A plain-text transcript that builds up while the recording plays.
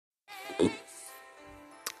Good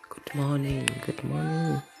morning.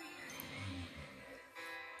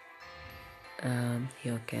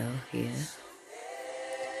 Your girl here,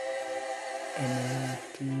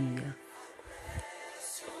 and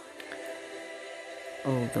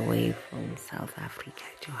all the way from South Africa,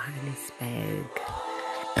 Johannesburg.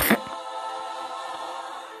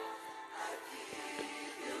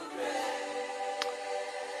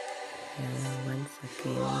 Once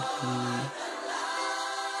again,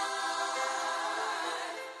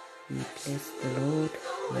 we bless the Lord.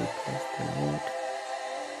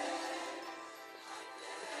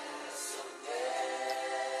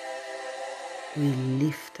 We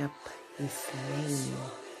lift up His name.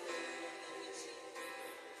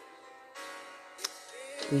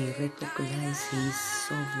 We recognize His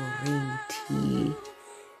sovereignty.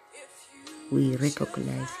 We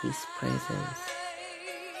recognize His presence.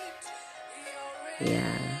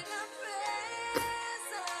 Yeah.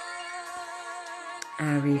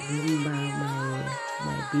 I remember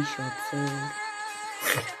my bishop saying,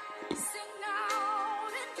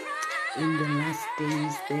 in the last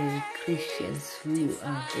days, the Christians who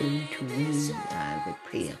are going to win are the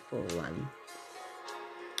prayerful ones.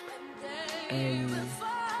 And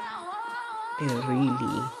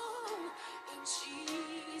really,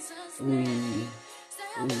 we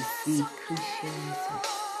see Christians,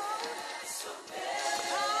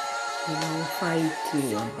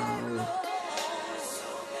 fighting about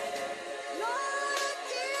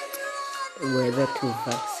whether to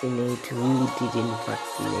vaccinate, who didn't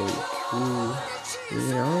vaccinate,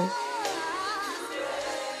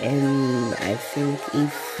 and I think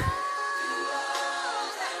if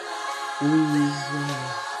we were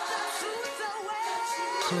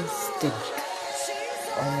constant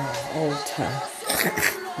on our altar,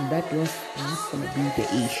 that was not going to be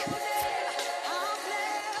the issue.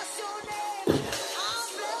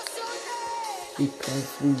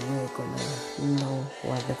 Because we were going to know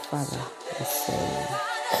what the Father is saying.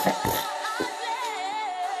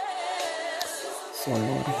 So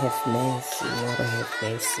Lord have mercy.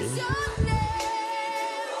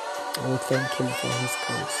 We thank Him for His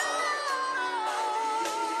grace.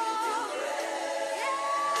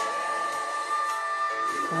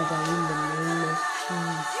 Father, in the name of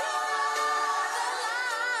Jesus,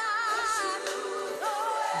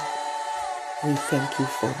 we thank You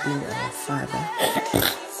for being our Father.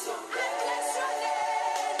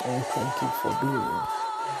 We thank You for being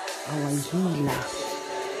our healer.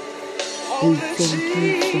 We thank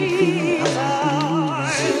You for being our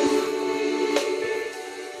deliverer.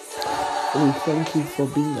 We thank You for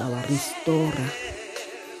being our restorer.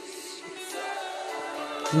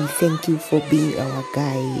 We thank You for being our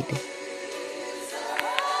guide.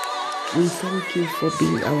 We thank You for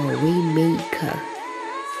being our way maker.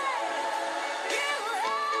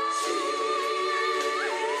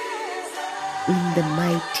 In the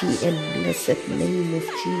mighty and blessed name of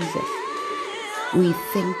Jesus, we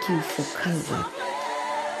thank You for Calvary.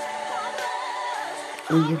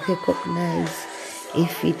 We recognize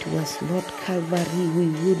if it was not Calvary, we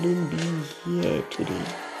wouldn't be here today.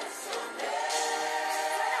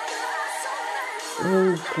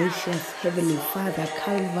 Oh, gracious Heavenly Father,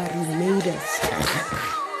 Calvary made us.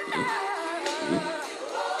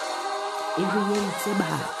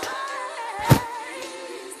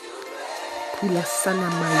 Kula sana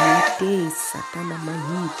mayete satana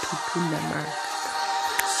mayitu tunama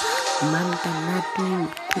manta natu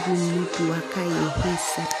kurunitu wakaye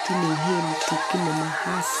hesa tine henti kine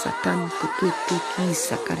mahasa tanto kete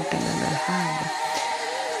kisa kantana na hana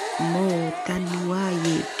mo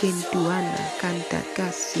tanuaye kentuana kanta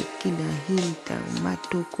kasi kina hinta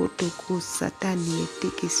matoko toko satani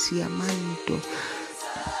eteke siamanto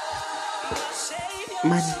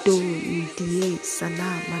manto ndiye sana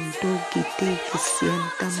manto kite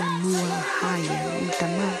kisianta manua haya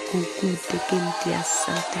ntamako kute kentia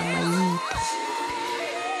santa mayita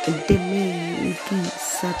deme iki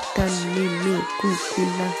satanene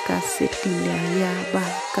kukuna kasetina yaba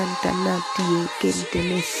kantanati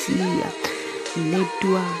kentenesia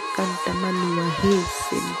nedua kantamanua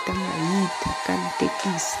hese ntamayita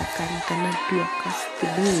kantekisa kantanatua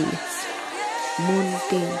kastebele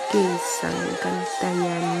monte que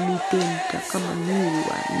sancantaya nitenta kama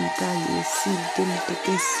nuwa nitaye sintente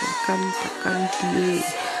que se canta cantie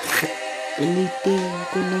niten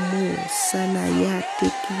konomo sana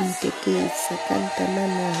yate kinte que se canta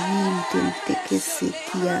nana nintente que se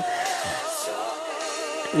kia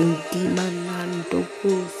intimanando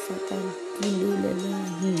cosa cantile na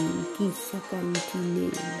hi kisa cantile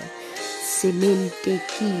semente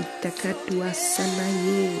kita katua sana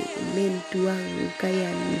ye mentuang kaya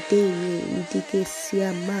ndeye ndike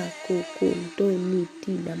siamako konto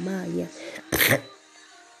nitina maya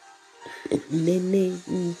nene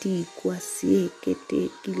ndi kwasie kete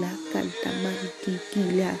kila kanta manti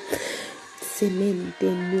kila semente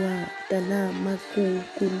nua tana maku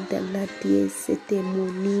kundalatie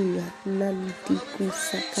setemonia nanti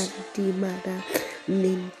kusakanti mara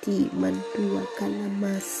nenti mantua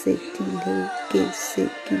kalama setile kese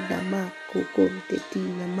kinamako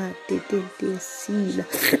kontetina mate tente sila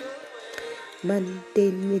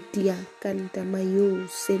mantenetia kanta mayo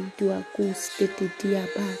sentua kustetetia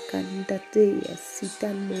bakanta tea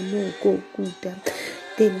sitano no kokuta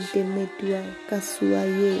tente metua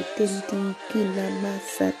kasuaye tenti kina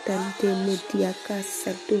masa tante metia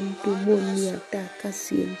kasa tuntu monia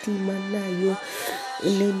takasienti manayo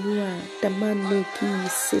nenua tamane ki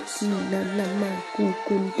setina nama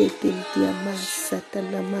kukunte kentia masa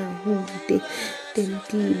tanama hunte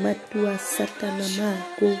tenti matua satana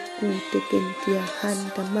mako kute kentia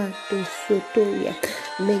handa mato sotoya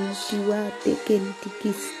mentua tekenti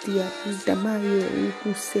kistia tamayo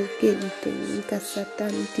ukuse kente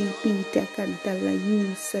kasatanti pita kantala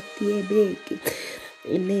yusa tiebeke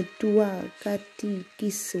netua kati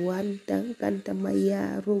kiswanta kanta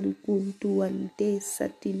maya ronkuntuante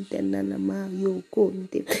satintanana mayo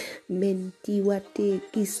konte menti wate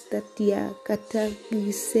kistatia kata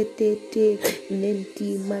kisetete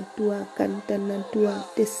nenti matua kanta natua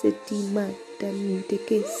tesetima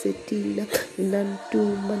tante setina nantu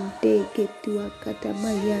manteke tua kata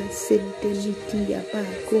maya sentenitia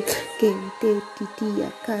bako kente titia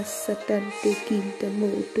kasa tante kinta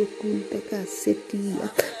moto kunta kasetia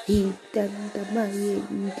hitanta maye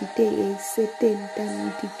ntite setenta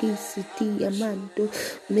ntikisitia manto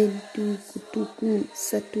mentu kutuku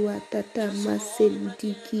satua tata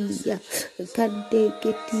masentikia kante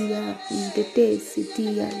ketia ntete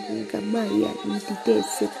sitia ngamaya ntite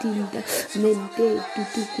setinda mente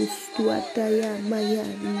tutukustua ya maya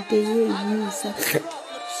ndeye yisa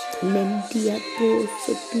mentia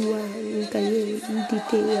poso tua ngaye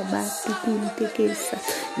ndite ya batu kuntekesa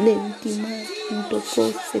nentima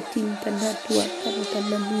ntokose tinta natua kanta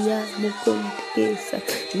namia mukontekesa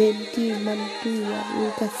nenti mantua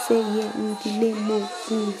nkaseye ntinemo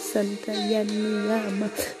kusanta ya niyama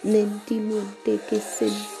nenti montekese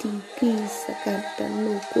ntikisa kanta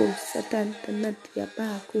noko satanta natia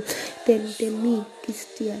baku tente mi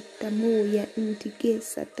kistia tamoya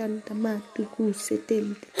ntikesa tanta matu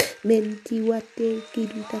kusetente menti wate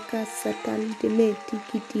kintakasa tante meti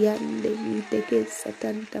kitiande ntekesa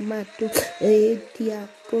tanta matu etia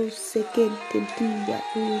kose kente tia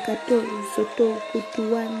nkatozo to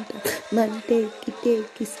kutuanda mante kite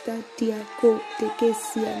kistatia kote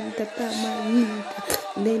kesia ntatama yinta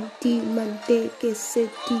nenti mante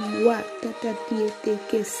keseti watatatie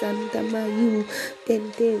kesanta mayu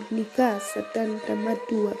tente nikasa tanta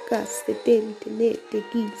matua kase tente nete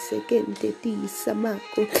kise kente ti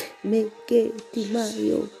samako meke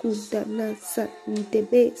timayo kundanasa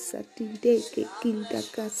ntebesa tindeke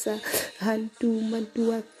kintakasa hantu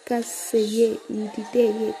mantua kaseye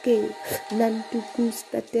nditeye ke nantu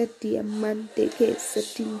kusta tetia mante ke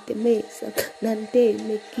satinte mesa nante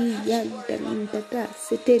meki yanda ntata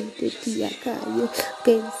setente tia kayo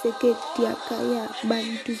kense ketia kaya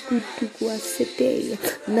bantu kutu kwa seteya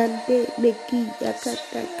nante meki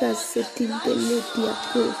yakata kasetinte netia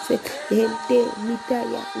kose hente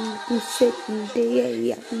mitaya nkuse ndeye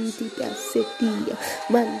ya ntita setia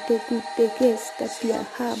mante kutekesta tia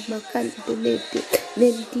hama kante nete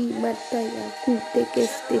nenti mataya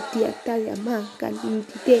kutekeste tia taya maka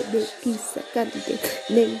ntitebe kisa kante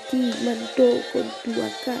nenti manto kontua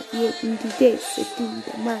kaye ntite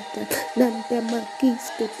setinda mata nanta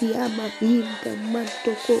makiste tiama yinda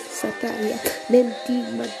mantoko sataya nenti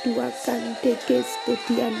matua kante keste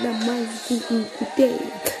tia namangu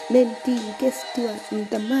ukuteya nenti kestua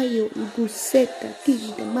ndamayo nguseta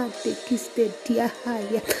kinda mate kiste tia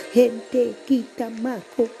haya hente kita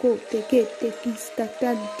mako kote kete kista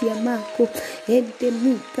tantia mako hente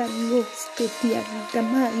muka ngoste tia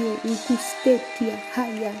ndamayo ngusete tia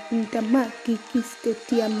haya ndamaki kiste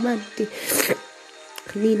tia mante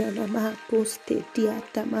nina nama poste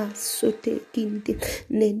tiata masote kinte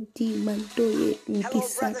nenti mantoye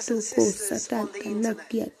nkisato kosa tata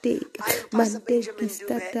nakiateka mante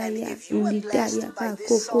kistata ya nditaya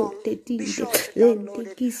bakoko tetinde lente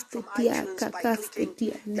kistetia kakaste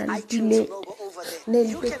tia nantine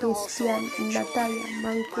nente kestia nataya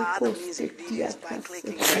manko koste tia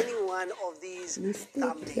kase one of these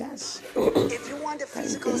thumbnails. If you want a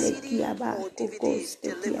physical CD or DVDs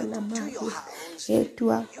delivered to your house, you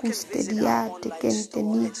can visit our online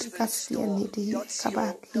store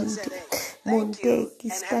expressstore.co.za Monte and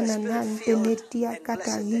kistana have a nante spirit-filled netia and kata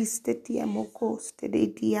blessed day. histe tia mokoste de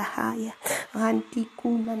dia haya anti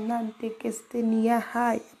kuna nante kestenia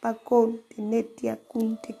haya pakonte netia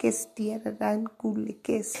kunte kestia ran kule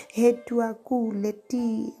kes hetua kule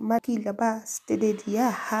ti makila baste de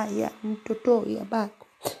dia haya mtoto ya bako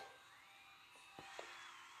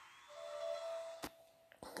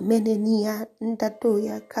menenia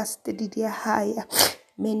ndatoya kaste de dia haya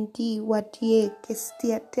menti watie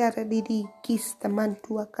kestia terra didi kista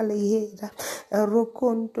mantua kalehera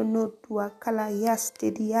rokonto notua kala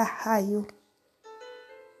yaste dia hayo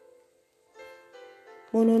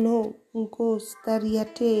monono nkos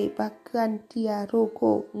tariate bakantia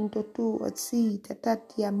roko ndotu atsi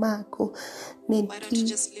tatatia mako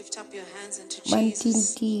menti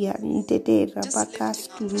mantintia ntetera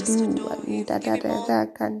bakasturudua ntatara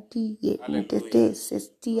kantie ntete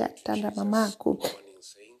sestia tanda mamako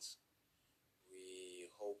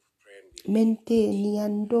mente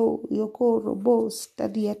niando yokoro bos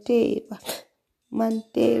tadiateva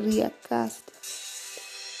manteria casta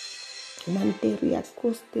manteria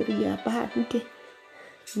costeria bante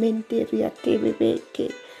menteria tebebeke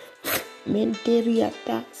menteria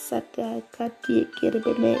ta sata katie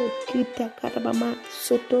kerebeme kita karabama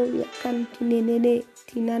soto ya kantinene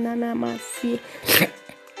tinanana masi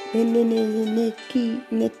menene ki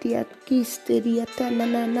netia kisteria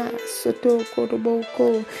tananana soto koroboko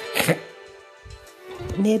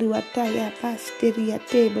Neruataya pasteria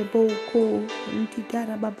tebe boko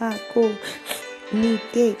ntidara babako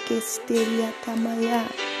nite kesteria tamaya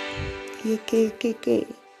yeke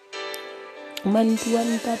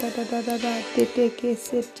manduan da tete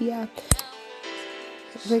kesetia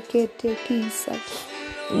rekete kisa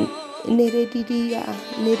neredidia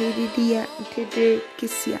tete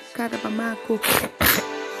kisia karabamako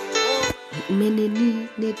meneni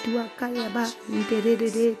netua kaya ba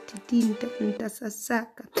nterere titinta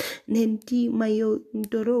ntasasaka nenti mayo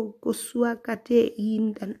ndoro kosua kate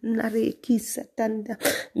inda nare kisa tanda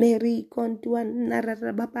meri kontuan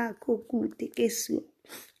narababa kokute kesu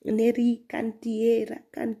neri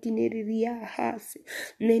kantineria hase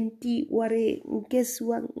nenti ware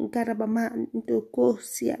nkesua nkarabama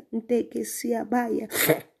ntokosia ntekesia baya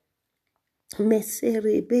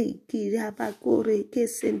mesere beki rabakore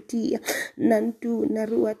kesentia nantu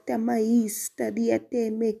naruata maista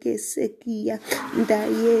diateme kesekia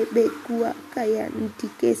ndaye bekua kaya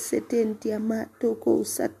ntikesetentia matoko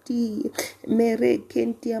sati mere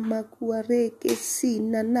kentia makuare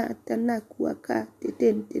kesina nata nakua kate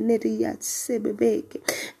tenteneria sebebeke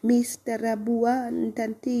Mr. Abua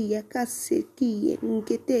ntantia kasekie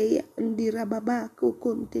nketea ndirababako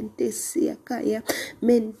kontentesia kaya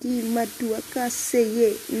menti matua kaseye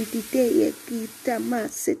ntiteye kitama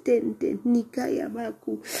setente nikaya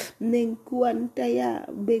baku nenkuantaya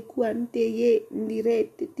bekuanteye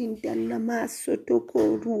ndirete tintana maso toko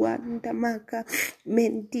ruanda maka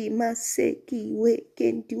menti maseki we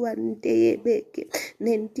kenti wanteye beke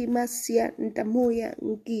nenti masia ntamoya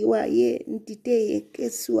nkiwa ye ntiteye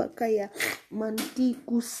kesua kaya manti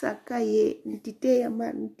kusakaye ntiteya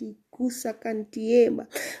manti kusakantiema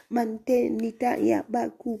mante nita ya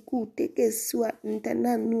baku kutekeswa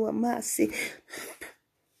ntananua mase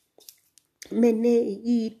mene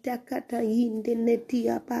itakata inde neti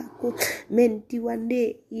ya bako menti wande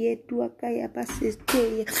yetu akaya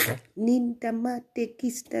basesteya ninta mate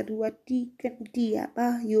kistaruatika ntia ba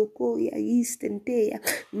yoko ya istentea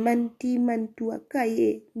manti mantu akaye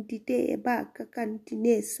ntite baka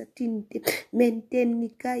kantinesa tinte menteni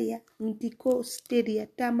kaya ntiko steria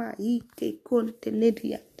tama ike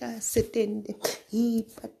konteneria ta setende hi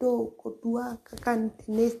patoko tuaka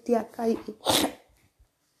kantinesia kai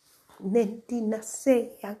nentina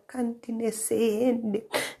se ya kantine seende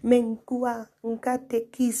menkua ngate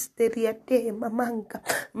kisteria te mamanka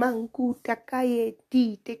mankuta kaye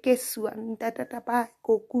ti tekesua ndatata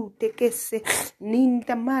kute kese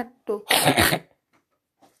nintamato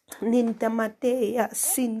nintamatea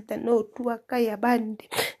sinta no tua kaya bande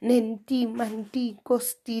nenti mandi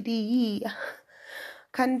kostiria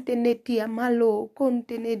kantenetia malo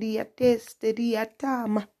konteneria testeria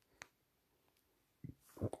tama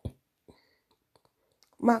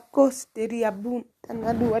makosteria bunta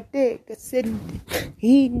na duate kesente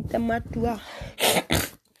hinta matua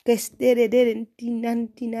kestere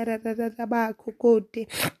dentinantina rararaba kokote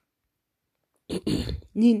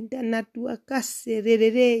ninta natua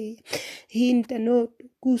kaserere hinta no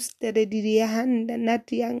gustere diriahanda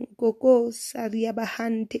natiang koko saria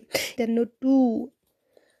bahante tanotu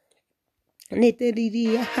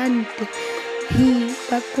neteriahante hi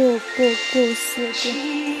bako koko sote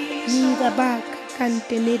hi babaka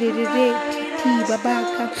kante nerere ti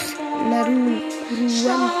babaka narun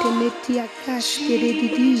kuruante netia kastere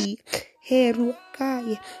didi heru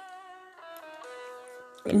kaya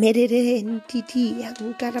merere ntiti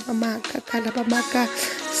karabamaka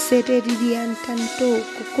sererian tanto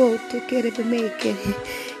koko tekerebemeke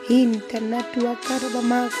hinta natua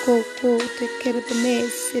karabamako ko tekerebeme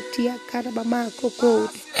setia karabamako ko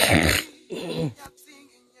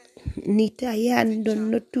nitayando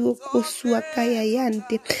notuo kosua kaya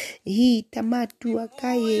yante hi tamatua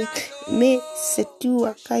kaye me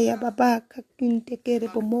setua kaya babaka kinte kere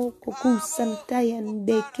bomoko kusantaya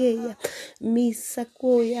ndekeya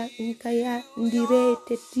misakoya nkaya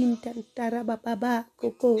ndirete tinta ntaraba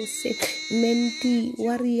babako kose menti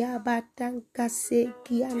waria batankase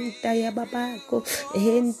kiantaya babako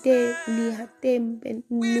hente ni hatembe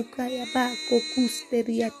nukaya bako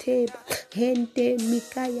kusteria teba hente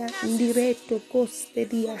mikaya ndireto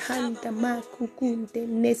kosteria hanta makukunte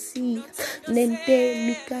nesia nente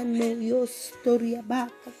mikano yostoria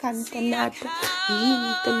baka kantanata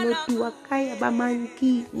hinto notua kaya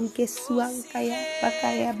bamanki nkesuankaya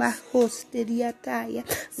bakaya bahosteria taya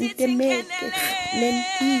ntemeke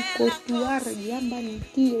nenti kotuar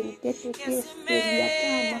yamanti ntetekesteria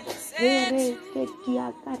tama here tekia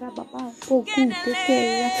karababa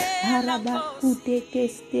kokutekeya haraba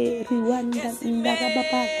kutekeste riwanda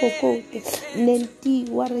ndarababa kokote nenti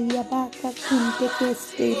wariyabaka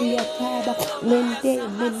kuntekeste riataba nente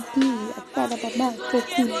menti karababa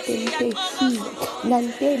kokunte ntekia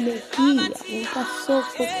nante mekia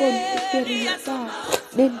nkasoko konte keriataba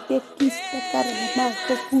nente kista karababa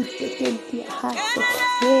kokute tentia haso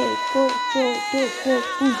he koko toko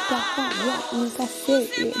kutakaya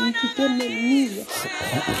nkaseye nkiteme niya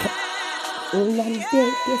Nante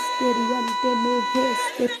kesteriante me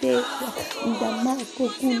hestetea ndamako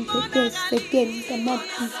kunte keste kenta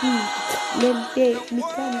matuki nente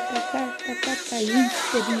mikanta kata kata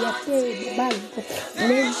histeriate banko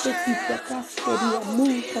nente kita kasteria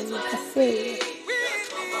munka nkaseye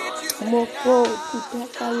moko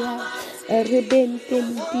kutakaya rebente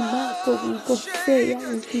ntimako nkosea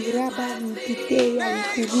ntiraba ntiteya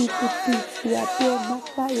nkurukutu kuate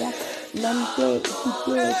makaya nante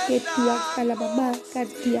kite ketua kalabama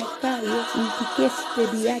katia kayo ntikeste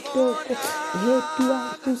diatoko hetua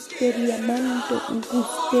kusteria manto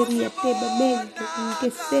nkusteria tebamento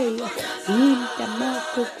nkeseya hinta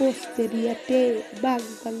mako kosteria te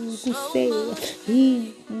banka nkuseya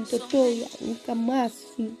hin ntotoya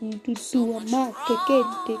nkamasi ntutua make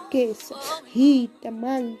kente kesa hita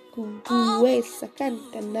manku kuwesa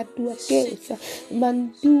kanta natua kesa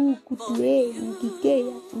mantu kutue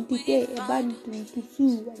nkikeya ntikeya bantu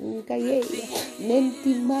ntusua nkayeya nenti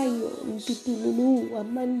mayo ntutununua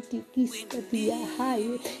manti kista tia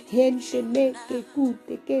hayo hente meke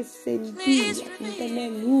kute kese ntia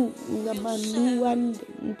ntananu ngamanuan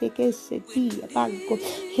ntekese tia banko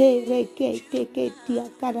hereke teke tia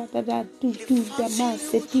karatara tutu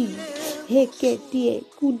damase tia heke tie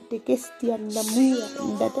kunte kestian namua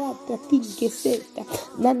ndadata tingeseta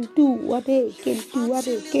nantu wade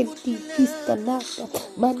kenti kista nata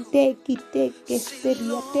mante kite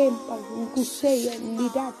kesteria tempa nguseya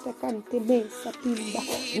nidata kante mesa timba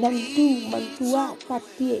nantu mantua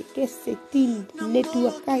katie kesetin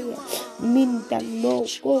netua kaya minta no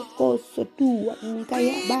koko sotua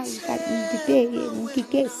nkaya banka ntiteye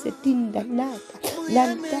nkikese tinda nata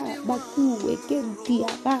nanta bakue kentia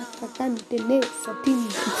baka kante nesa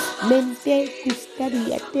tinti mente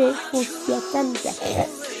kustaria te kosia kanta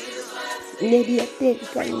Neriate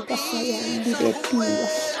nkasaya ndiretua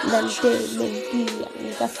nante mentia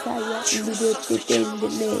nkasaya ndirete tende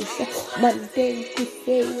mesa mante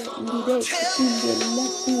nkuseya ndirete tinde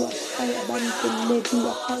natua kaya bante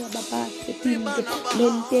nedia kaya babase tinde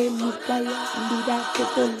mente mikaya ndirate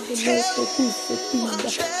tonde moto kuse tinda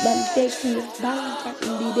mante kia banka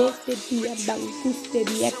ndirete tia bankuste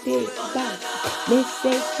diate banka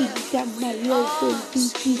mese kita mayo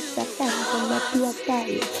kontiki sakanta natua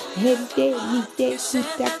kaya gente mite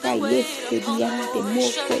kutaka yeste diante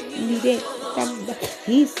moko nire kanda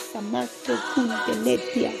hisa maso kunte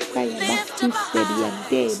netia kaya bakuste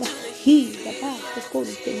dianteba Hida bako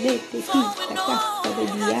contenete kita casta de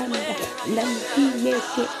dianda. Nanti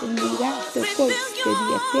meke lirato coste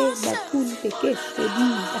diate bacunte que se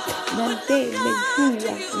dinda. Nante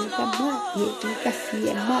menkua nkamaye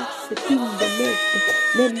nkasie mase tinde nete.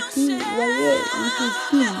 Nenti waye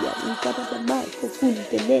nkukia nkababamako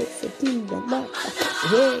kunte nese tinde nata.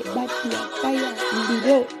 He batia kaya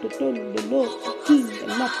ndiroto tondo loto tinde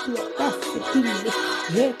natua kase tinde.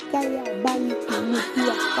 He kaya bantu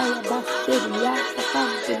nutua kaya basteria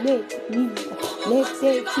kakante nete ninda.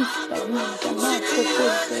 Nete kista ninda mako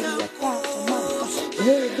konteria kaka maka.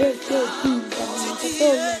 He bete tinda ninda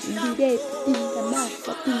toya ndirete tinda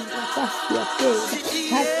maka tinda kastia teba.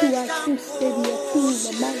 Hatua kusteria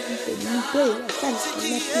tuna mante nindeya kanta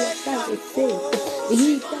natua kale sete.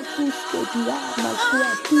 Hita kusteria makua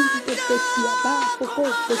tinde tetia bako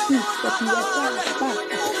kote kista tia kanta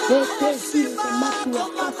baka. Hete tinda matua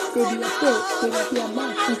kasteria tete tia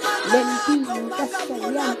maki. Lenti nkasta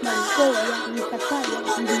yampa nkoya nkakaya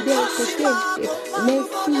ndirete kente.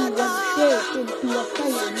 Nesi wante kentua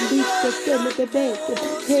kaya ndite kene bebeke.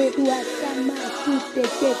 Hedua tama kute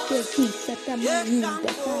kete kisa tama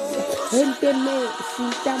hinda kaya. Hente me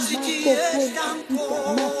sintamako konta kita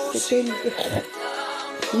mase tente.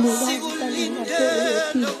 Luranta lina tele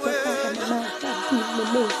kita kaka mamaka kime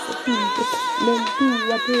mese kinte.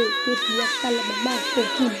 Nentua te tia kala mamako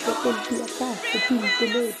kinte kentua kase kinte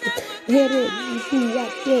nete. Here ntua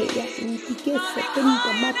te ya ntikesa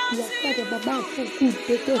kenta matia kare mamako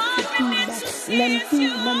kinte kese timba. Nanti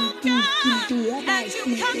manti kinte yaba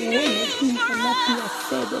kinte wone kinte matia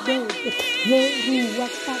sede nete. Heru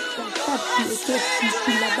wakata kati ekesi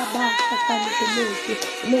kila babaka kante nete.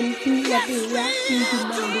 Nentua de ya kinte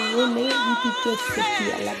manduone ntikesa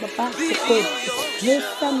kia la babaka kote.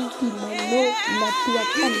 Hesanti mano natua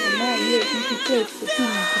kana maye ntikesa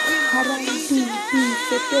timba. Haranti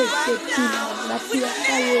setete timba natua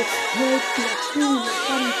kaye hetia kuna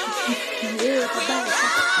kanti kistie babaka.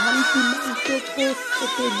 Anti manto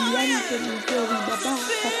koste diante nitori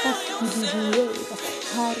babaka kasti didiera.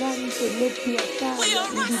 Harante netua kaya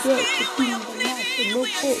ndidete timba nato no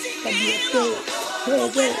kosta diate.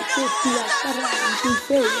 Hede tetia karanti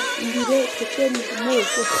seya ndirete kende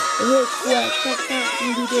moko. Hekua kaka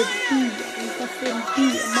ndiretia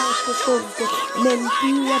nkasentia mako konte.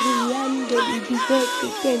 Mentia riande ndidete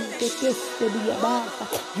kente keste diabaka.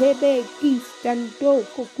 Hebe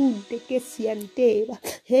kistantoko kunte kesianteba.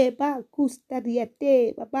 Heba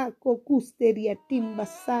kustariateba bako kusteriatimba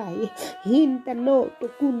saye. Hinta noto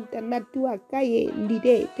kunta natua kaye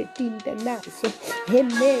ndirete tinta naso.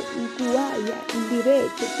 Heme nkuaya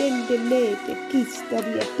ndirete tende nete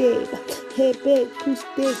kistariateba. Hebe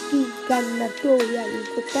kuste kikanatoya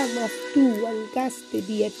nkokana stua nkaste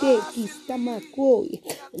diate kistamakoye.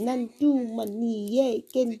 Nantu maniye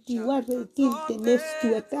kenti ware kinte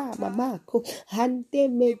nestuata mamako. Hante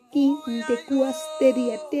me kinte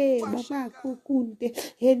kuasteriate mamako kunte.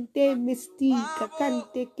 Hente mestika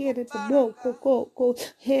kante kere boko koko.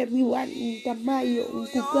 Heriwan tamayo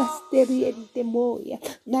nkukasteriente moya.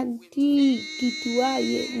 Nanti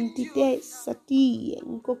kituaye ntite satie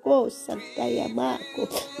nkoko santaya mako.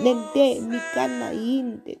 Nente mikana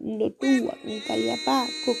inde notua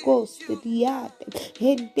nkayabako koste diate.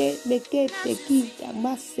 Hente mekete kita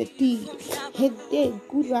maseti. Hente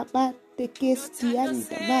kurabate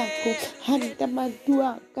kestianda mako. Hanta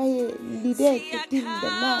mantua kaye lidete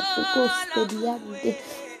tinda mako koste diante.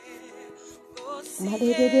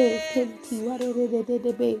 Marere kenti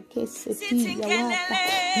warere be keseti yawata.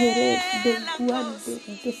 Here benkuande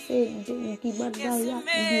kesende nkimanaya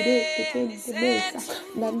ndirete kente mesa.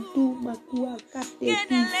 Nantu makua kate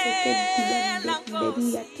kise kenti wande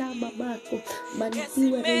meria tama mako.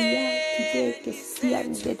 Mantua reya kite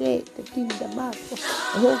kesiande dete tinda mako.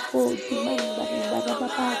 Hoko timanda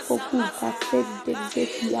barabako kuka sende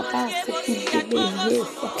ndeti yabako kunte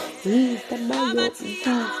mehesa. Hita mayo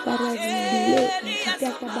para ndiye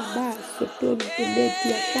kitaka baba sotonte leti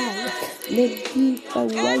ya kaya leti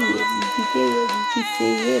kawaye mkiteye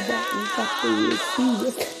mkiseyeba mkateye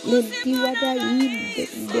siye leti wada inde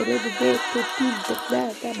nderede tinte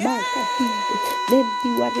plata baka tinte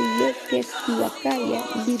leti wariye kesti wakaya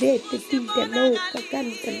ndirete tinte loka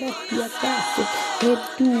kanta nati ya kase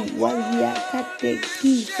hetu walia kate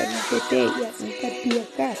kisa mteteya mkati ya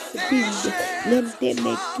kase tinte lente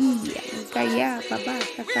mekia nkaya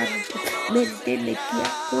babaka kante mentele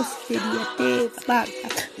kia posteria te babaka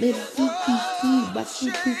mentiki kiba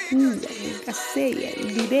kutukua nkaseya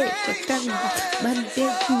ndirete kanda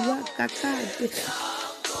manteku wakakante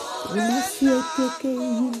Masieteke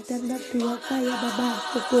yinda natua kaya baba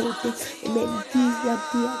kokote mentiwa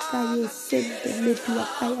tia kaya sente netua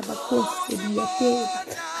kaya bakoste diateba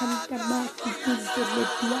hanta maku kunte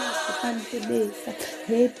netua kante mesa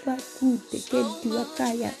hepa kute kentua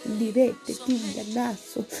kaya direte tinda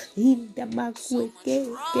naso hinda makueke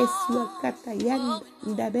kesua kata yanda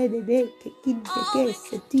ndabedeke kinte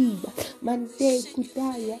kese tiba mante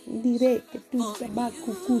kutaya direte tunta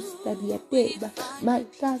maku kusta diateba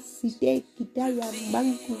makasi de kitaya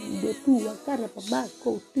mangu betua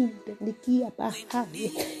karapamako tunta nikia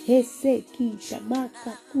bahaye hese kita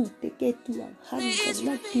maka kute ketua handa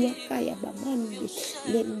natua kaya bamande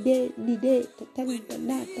lende nide tatanda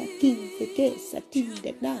nata kinze kesa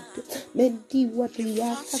tinda nato menti watu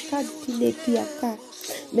yaka kanti netia ka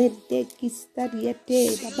mente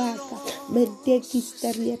kistariate babaka mente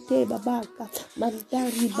kistariate babaka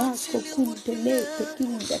mandari bako kunte nete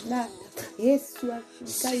kinda nata Yesu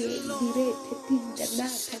akaye direte tinda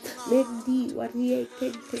nata lendi warie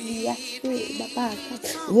kente liaste babaka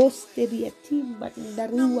hoste diatimba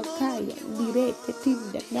ndarua kaya direte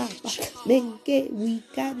tinda napa menke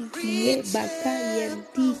wikanti ye bakaya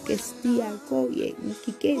ntike stia koye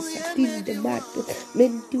nkikesa tinda mato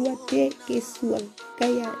menti wate kesua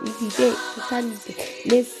kaya idide kante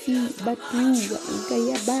lesi batua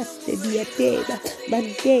kaya baste diateba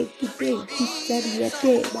bante kite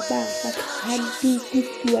kisariate babaka hantu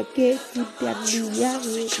kustua ke kutania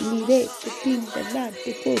lire tinda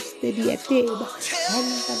nate koste diateba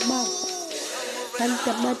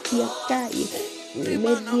hanta matia kai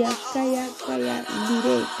media kaya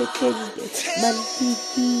lire tetende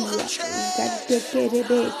mantikiwa gante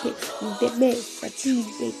kerebete demesa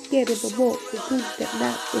tinde kerebobo kunta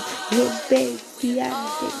nate hempe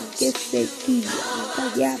tiante kese kia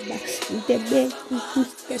kayaba deme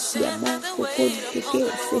kukusta tiamako konte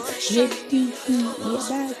kese hentiki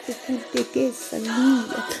yabako kunte kesa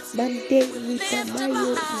lia mante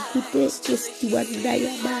mitamayo kute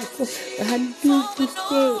kestuandaya bako hantu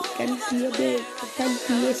kuste kantiebe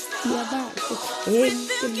kanti estiabako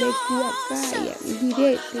ente mekua kaya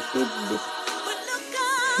direte tende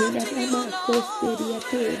Hinarama kosteria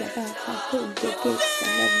teba baka konte kesa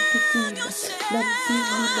nantikina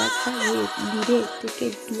nantini makaye direte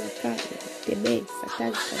kentua kaya temesa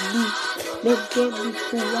tanka ni mente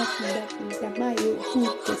mikuwaki ndamayo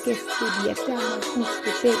kute kesteria tama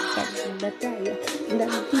kuste peka nataya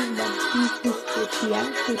nantima kuste tia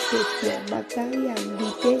kuste tia makaya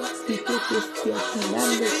ndite kite kestia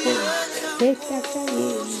tinando kona heta kaye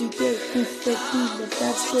ndite kuste tina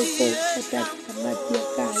tato kosa tata matia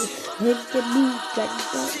kaya hente mika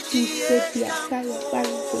nda kuste tia kaya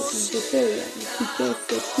panko ndotoya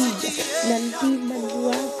nkikese tia nandima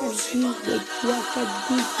nuaka ndide kuaka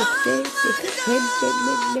ndike sete hente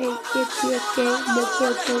meneke tieke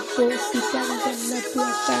mokotoko sitanga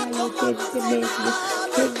natua kaya tente mesmo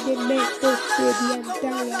hente meko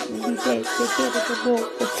seriantaya ndide tekere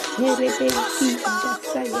kaboko herebenti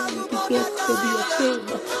ndasaya ndikese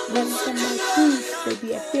diatema manta makuste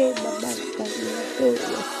diatema manta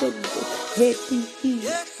natoya sende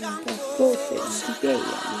hetikia nkakose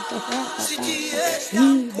ndideya nkahapa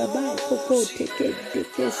hii baba kokote kente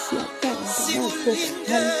kesia kanta mako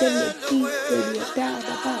hantele kiste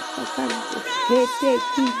diataba baba kante hete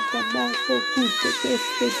kinta mako kute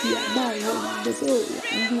keste diamayo ndodoya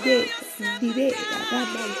ndirera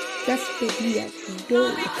rama kaste dia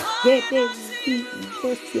ndoya hete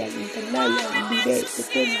nkosi antanaya ndirete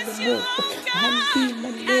kende moko hanti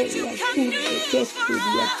manoya kunte keste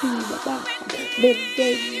diatiba baba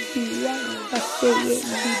mendendi wanga seye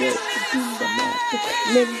ndirete kinda mato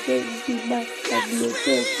mendendi masa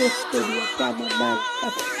dieto koste diatama manta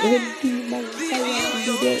enti mankaya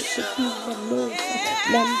ndirete kinda nosa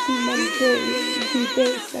nanti mantoya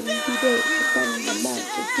ndibesa ndirete kanda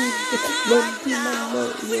mato kunte menti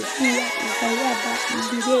manoya kuwa nkayaba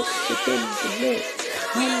ndirete kende nosa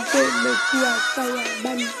hante mekua kaya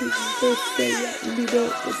bantu ndoseya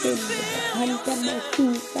ndirete kende hanta maku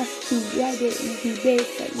kastu yade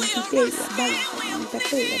ndibesa nditeya banka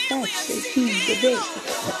ndatoya taste kindebesa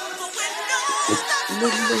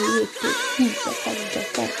nende yete kuta kanta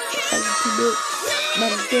kasa kantide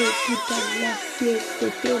mande kuta yasye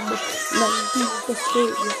tetemo nandingo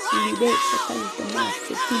seya ndibesa kanta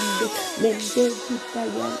mase kinde nende kuta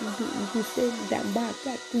ya ndusenda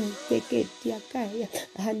mbaka tu peketia kaya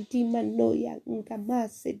hantima noya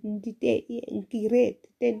nkamase nditeye nkirete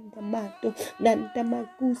tenda mato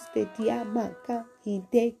nantamakuste tiamaka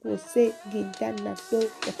Hideko se gindana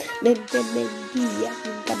doka. Nente mendia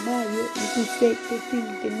ngamayo ngusete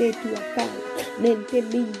tinte netu akaya. Nente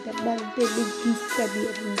minda mante mingisa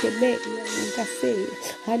dia mindemeya ngase.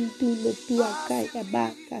 Hantuno tuakaya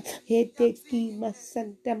baka. Heteki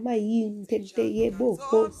masanta mayin tente yebo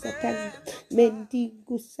ho satanda.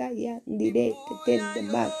 Mendigu saya ndirete tende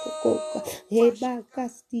mako koka. Heba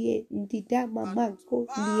kastie ndidama mako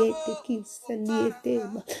liete kisa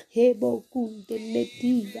nietema. Hebo kunde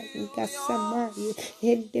netia nkasamaye.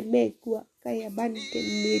 Hende mekwa kaya bante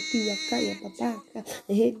netiwa kaya babaka.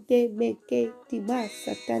 Hende meke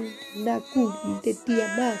timasa tanda nakunde tia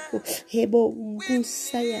mako. Hebo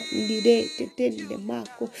ngusaya ndirete tende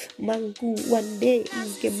mako. Mangu wande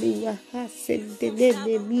ngemiwa hasende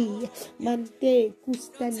nene mia. Mante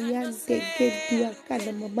kustaniante gedua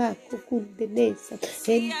kana mamako kundenesa.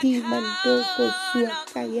 Hendi mantoko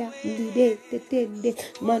suakaya lide tetende.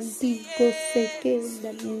 Mantiko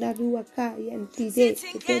sekenda narua kaya ntide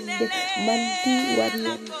tetende. Manti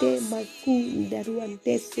wariante makunda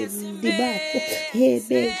ruante sendibako.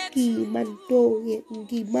 Hebeki mantoye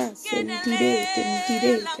ngimaso ntide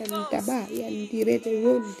ntabaya ntirete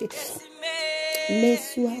ronde.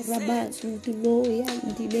 Mesua rabat ntunoya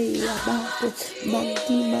ntineya bato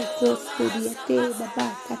mantima koste diate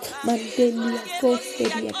babaka mantenia koste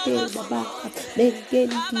diate babaka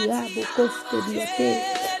mengenti abo koste diate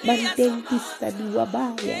mantenti stadiwa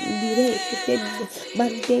baya ndirete tende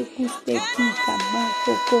mantekuste tika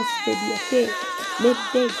mako koste diate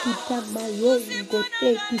mente kita mayongo te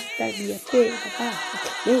kista diate babaka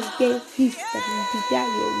mente kista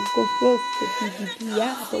ntidayo ngo koste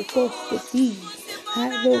didiabo koste ti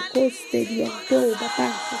Haro coste dianto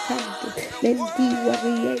babaka canto menti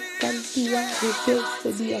warie canti wari coste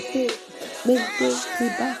diate mente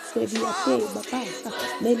kibaste diate babaka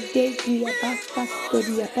mente kiabaste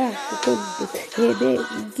diabaka conte ebe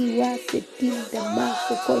ngiwa setinda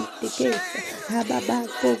mako conte kesa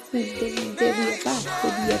hababako kunde diabaka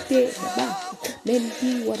diate babaka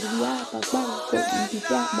menti wariaba banco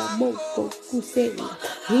ndidama moko kusela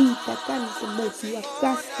hita canto moti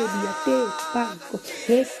wakaste diate banco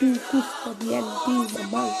Hetu kusta dianti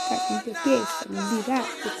mamanka indekesa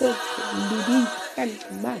ndirato kote ndirika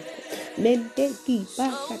kanta mako mente ki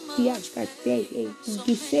baka tiaka te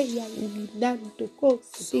ngiseya nginanto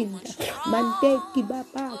kosa tinda mante ki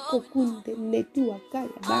babako kunde netua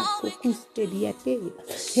kaya bako kuste diateba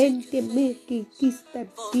gente meki kista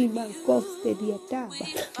dima koste diataba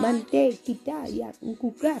mante kitaya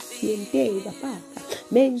nkukasi enteba paka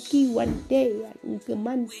menki wantea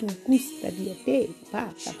nkemantu kusta diateba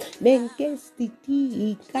paka menkesti ti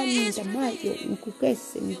ikanda mayo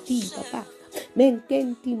nkukese ntiba paka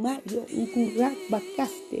menkenti mayo nkuraba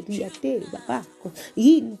kaste diate babako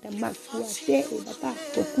yinda makuate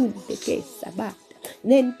babako kunte kesa bata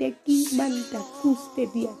nente ki manda kuste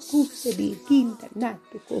di kinda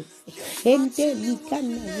nato koste ente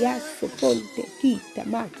mikana yaso ponte kita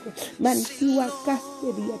mako mantiwa kaste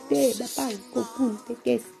diate babako kunte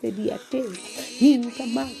keste diate hinka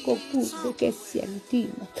mako kunte kesi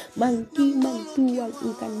antima manki mantua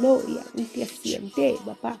nkanoya nkesiente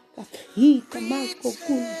babaka hita mako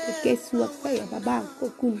kunte kesu akaya babako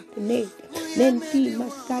kunte neta menti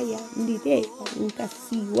makaya ndideka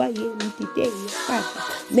nkasiwaye ntiteya kata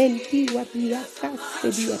menti wapia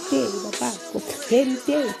kaste diate babako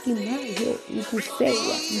hente kimayo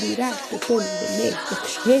nkusewa ndirako konde neta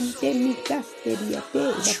hente mikaste diate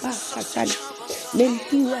babaka kante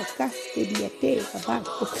menti wakaste diate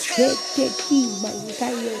babako hete kima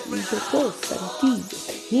nkayo ndokosa ntiyo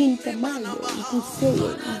hinta mayo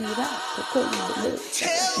nkusewa ndirako konde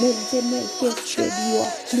neta mente meke sedio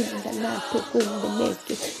kinda nato konde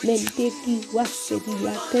neke mente ki wase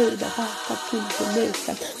diate babaka kunde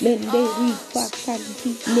neta mende rifa kanti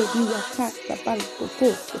ledi wakata banko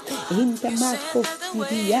kose hinta mako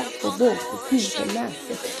sidia oboko kunde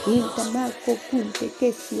nase hinta mako kunde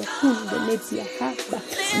kesi wa kunde neti ya haba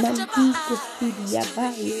mantiko sidia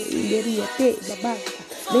bayo ileriate babaka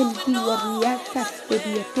menti wariaka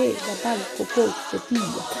diate babanko kose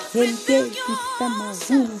tia hente kistama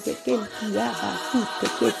hunde kenti yaba kute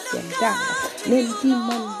kesi andana menti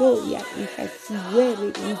mandoya nkasiwere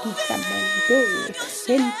ndika mandoya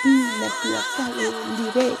henti natuakaye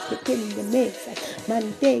ndirete kende mesa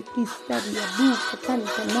mante kistari ya buka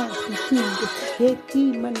kanta nati tunde heti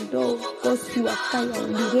mando kosi wakaya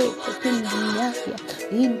ndirete kende nyaya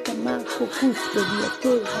hinta mako kuste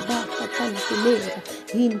diate babaka kante mera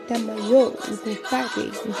Hintamayo, Nkupare,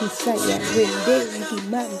 Nkisaya, Rende,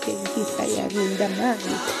 Nkimante, Nkisaya,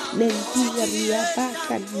 Rundamani, Nentua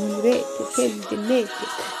Riabaka, Nirete, Kente Nete,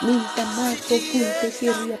 Nintamako, Kunte,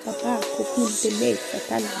 Kiria Papako, Kunte Nesa,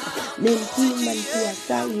 Tanda, Nentimantua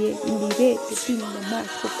Kaye, Nirete,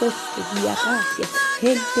 Tindamako, Koste, Diabake,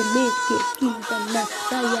 Gente Neke, Kinta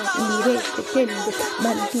Nasaya, Nirete, Tende,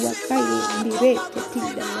 Mantua Kaye, Nirete,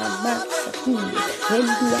 Tindamasa, Tunde,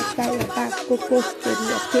 Hendua Kaya Bako, Koste,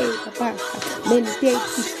 Riate, Babaka, Mente,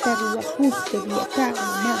 Kistarua, Kuste, Riatana,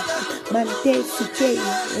 Maka, Mante,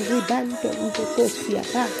 Kiteya, Ribanto, Nkosi,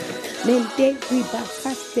 Abaka, Mente, Riba,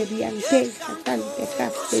 Casteriante, Satante,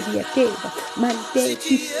 Casteriateba, Mante,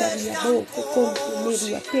 Kistaria, Boko, Conte,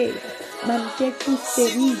 Neriateba, Mante,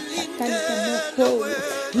 Kusterica, Canta, Macoyo,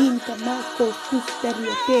 Hinta, Maco,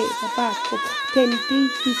 Kusteriateba, Baco, Tenti,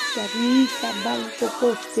 Kistarica, Banco,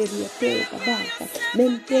 Costeriateba, Baca,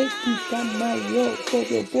 Mente, Kita, Mayo,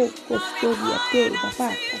 Codo, Boko, Steriateba,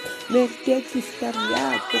 Baca, Mente,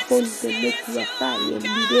 Kistariaco, Conte, Nequiacaio,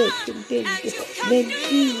 Direte, Tente,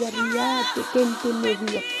 Menti, Variate, Tente,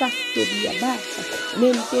 Neria, Casteria, Baca,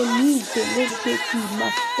 Mente, Nite, Mente,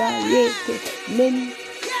 Mastaiete, Mente,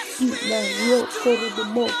 Mario, Cordo,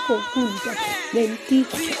 Moco, Punta, Menti,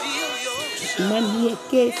 Manie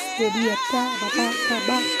che steria tava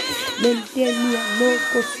baba menteria no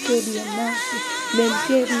costeria nati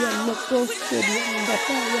menteria no costeria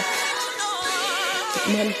ndataya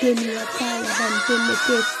mantenia kaya mantene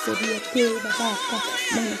che steria teva baba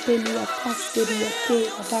mantenia casteria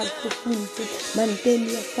teva baba punto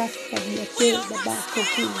mantenia casteria teva baba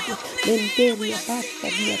punto menteria basta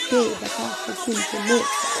via teva baba punto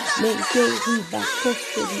mente riba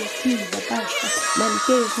costeria teva baba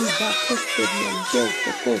mente riba costeria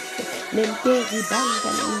ndoto coste mente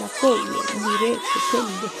ribanda na koye nirete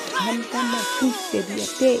tende hantama costeria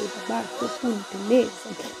teva baba punto nesa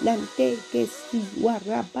lante che si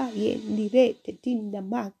warabaye nirete tinda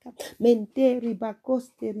maka menteri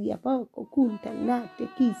bakosteria bako kunta nate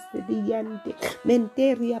kiste diante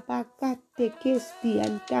menteri abakate kesti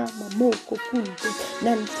antama moko kunte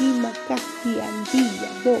nantima kasti andia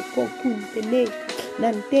boko kunte neka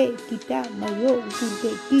nante kitama yo kunte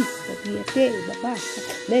kista diate babaka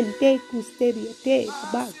mente kusteria te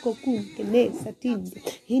babako kunte nesa tinde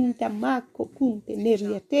hinta mako kunte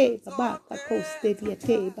neriate babaka kosteria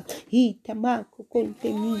teba hita mako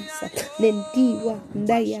konte misa nentiwa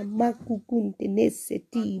ndaya maku kunte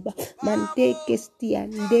nesetiba manteke stia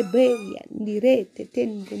ndebeya ndirete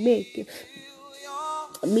tende meke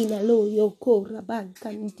minaloyo kora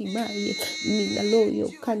banka ntimaye minaloyo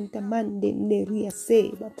kanta mande neria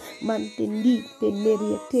seba mantendite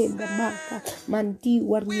neria teba maka manti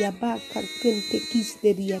waria baka kente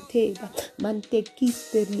kisteria teba mante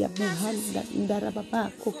kisteria buhanda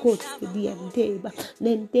ndarababako koste dianteba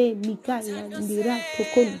nente mikaya ndirato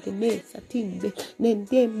konte mesa timbe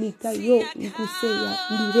nente mikayo nguseya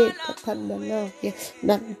ndireta kandanaya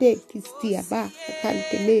nante kistia baka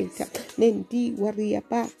kante neta nenti waria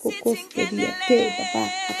bako kosteria teba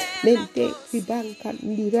baka mente ribanka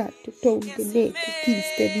ndirato tonde nete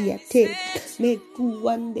kisteria teba meku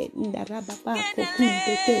wande ndaraba bako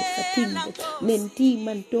kunte tesa timbe nenti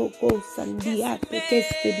mantoko sandiate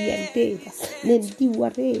kesteria teba nenti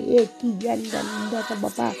ware eki yanda ndaraba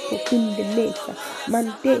bako kunde nesa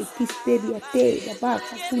mante kisteria teba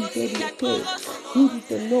baka kunteria teba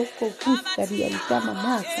hinto noko kustaria ntama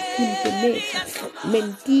masa kunte nesa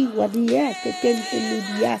menti wadiate tente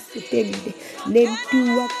nidiaste tende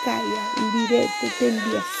nentua kaya ndirete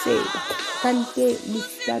tendia seba kante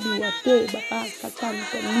mistari wateba baka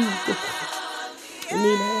kante nite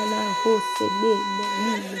nina wana hose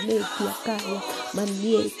nene netia kaya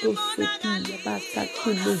manieto setia baka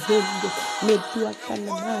kumehende netua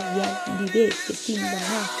kana maya ndirete tinda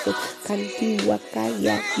maso kanti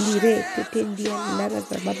wakaya ndirete tendia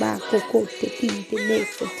naraza babako kote tinte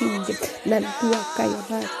nese tinde nantua kaya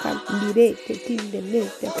baka ndirete tinde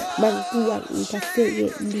nese mantua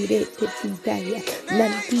nkaseye ndirete tindaya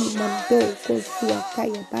nanti mandoko sua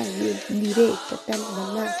kaya baye ndirete tanda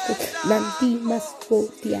nako nanti masko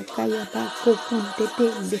tia kaya bako kunte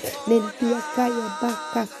tende nentua kaya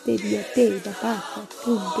baka steria teba baka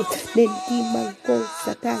kunte nenti manko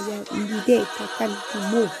sataya ndirete kanti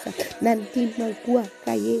mosa nanti mankua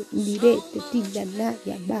kaya ndirete tinda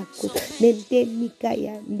naya bako nente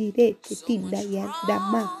mikaya ndirete tinda ya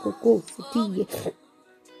damako kositie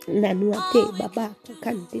nanuate babaka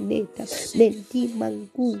kantineta nenti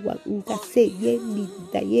mangua nkaseye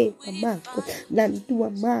nindaye mamako nantua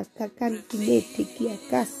maka kantinete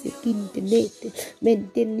kiakase kintinete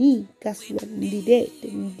menteni kaswandidete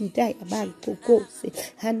ndidaya banko kose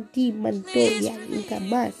hanti mantoya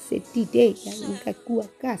nkamase tideya nkakua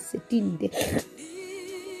kase tinde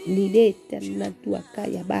nireta natua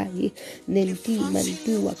kaya baye nenti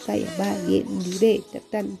mantua kaya baye nireta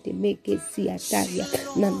tante meke siataya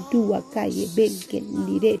nantua kaya benke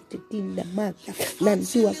nirete tinda maka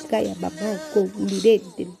nantua kaya babako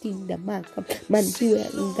nirete tinda maka mantua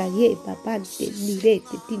ngaye babante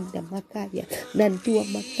nirete tinda makaya nantua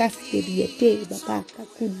makaste riete babaka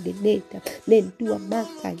kunde neta nentua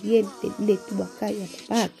maka yente netua kaya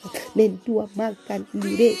babaka nentua maka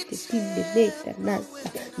nirete tinde neta nasa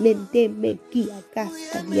nende mekia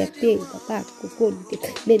kasta diate babako konte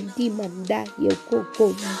nendi mandayo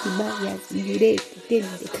koko ndimaya nirete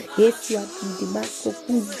tende yeswa ndimako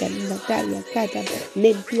kunda nataya kada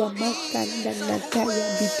nentua makanda nataya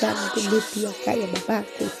bikante netia kaya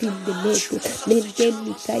babako tinde neto nende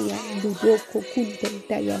mikaya ndudoko kunde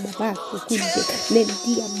ntaya babako kunde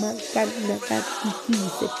nendia makanda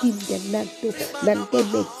katikise tinde nato nante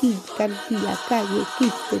meki kantia kaya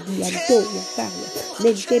kiste dianto yakaya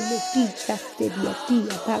nenteme kita dia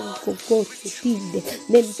tia banco kose tinde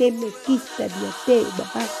nenteme kita dia te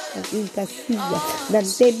babaka inkasuya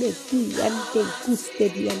nenteme ki ante kuste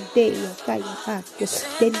dia te ya kaya bako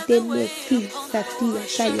nenteme kita tia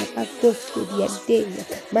kaya bako dia te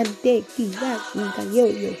mante ki ya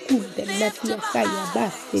inkayoyo kunda natia kaya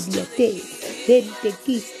baste dia te nente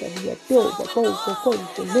kita dia to bako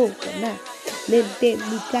konte no kana nente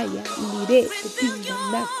mikaya nire tinda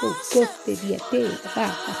nako koste dia te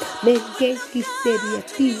baka nente kiste dia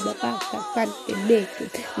tinda baka kante nete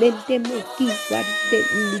nente meki wande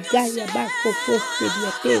nigaya bako koste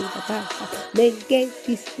dia te baka nente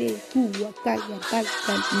kiste kuwa kaya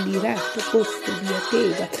baka nirato koste dia te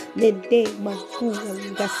nente makuwa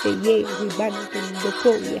ngaseye ribante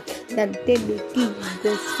ndokoya nante meki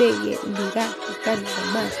ngoseye nirato kanda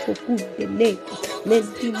mako kunde nete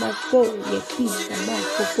nenti makoye tinda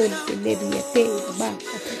mako konte neria te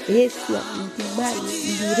baka Yesu mtimaye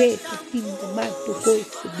ndirete tinda mato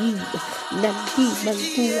kose diga nanti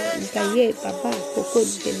mangua nkaye babako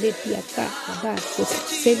konte netia kaka bako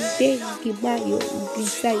sentengi mayo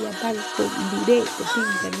nkisaya banko ndirete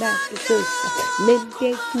tinda nato kosa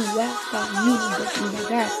nente kuwaka nyinda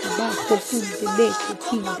ndarata bako kunte nete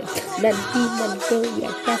tinda nanti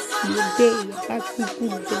mantoya kasi ndeya bako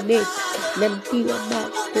kunte nete nanti wa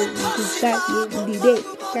mako nkisaya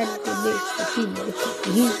ndirete kante nete tinda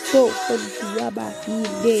hiso kontuaba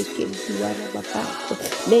hindeke ntuwana babako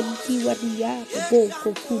nenti wadiaba boko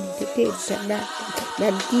kunte tenta nata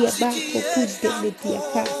nantia bako kunte netia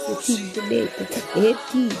kase tinde nete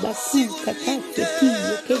eti bakuka kase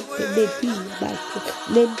tiye kente netia bako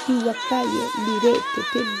nenti wakaye nirete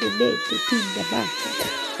tende nete tinda baka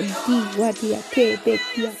nti wadia tebe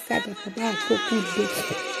tia kada babako kunte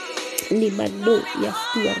limano ya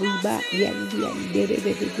tua riba yandia dere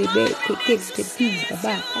kente tinda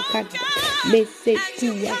baka kanda mese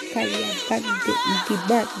tua kaya kande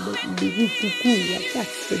ikibando ndivitu kuya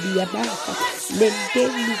kase dia baka nende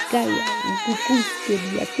nikaya nkukuste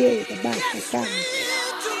dia tera baka kanda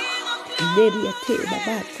neria tera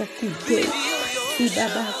baka kute si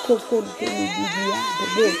babako konte nidia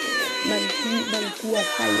bobo mankuwa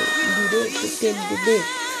kaya ndirete tende de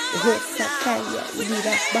Hosakaya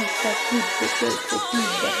nirabaka kute kete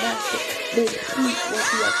tinda nate nenti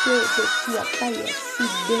wadiate betia kaya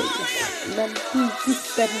sideya nanti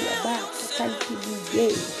kistaria baka kanti niye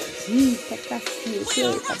hii takasi ete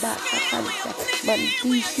babaka kanta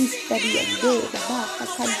manti kistaria nde babaka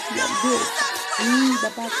kanti ande hii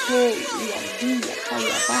babako yandia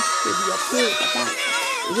kaya baste diate babaka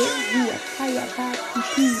Rendia kaya baki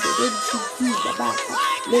tinde renti tinde baka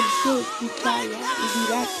lente kitaya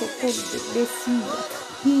ibirato konde nesia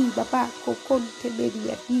hii babako konte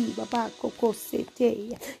media hii babako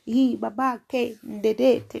koseteya hii babake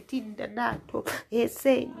ndedete tinda nato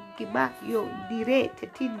ese ngimayo ndirete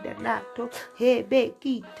tinda nato hebe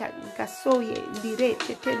kita ngasoye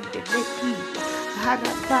ndirete tende nekia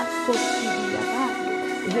harabako tidia bayo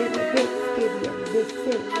hebe kedia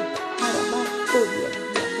ndeseye harabako ya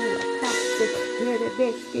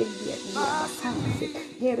Herebeske ndia bakase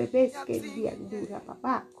herebeske ndia ndura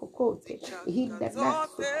babako kote hinda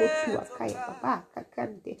naso kotua kaya babaka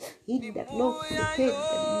kante hinda nofu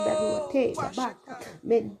tenda ndaruate babaka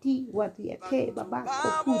Menti wariate babako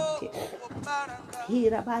kunte.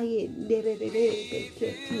 Hirabaye ndererebe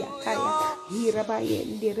ketia kaya. Hirabaye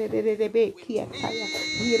ndererebe kia kaya.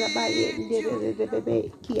 Hirabaye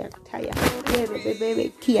ndererebe kia kaya.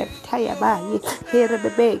 Herebebe kia kaya baye.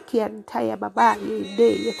 Herebebe kia kaya babaye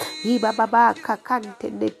de. Hiba babaka kante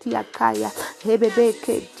netia kaya. Hebebe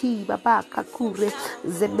keti babaka kure.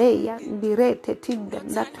 Zemeya ndirete tinda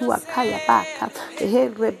natua kaya baka.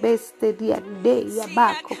 Herebeste dia de ya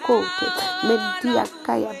bako kote. Mentia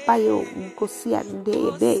kaya bayo nkosia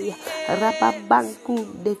ndebeya. Rababanku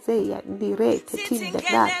ndezeya ndirete tinda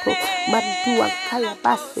nato. Mantua kaya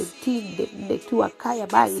base tinde netua kaya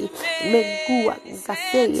baye. Mengua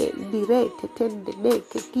nkaseye ndirete tende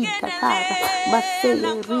neke kita kara.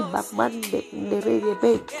 Maseye riba mande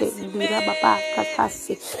nerebeke ndirababaka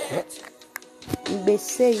kase.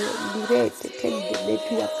 Beseye ndirete tende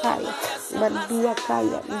netua kaya. Mandua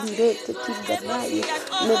kaya ndirete tinda naye.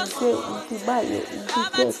 Mende ntubaye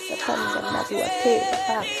ntutesa kanda naruatera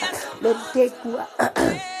baka. Mentekua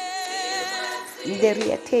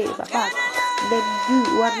nderiate babaka. Mendi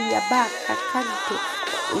waria baka kante.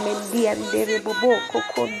 Mendia ndere boboko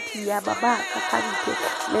konti ya babaka kante.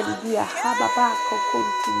 Mendia hababako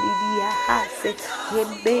konti lidia hase.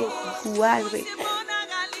 Hembe kuare.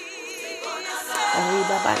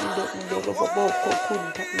 Arriba bando ndoro boboko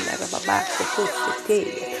kunta ndara babako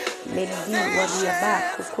koseteya. Mendi waria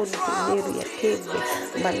bako konte neria tebe.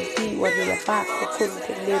 Mandi waria bako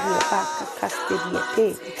konte neria baka kasteria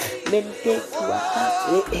tebe. Mente kuaka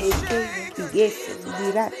eke kigese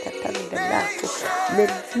ndirata tanda nako.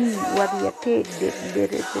 Mendi waria tebe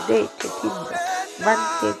nderedete timba.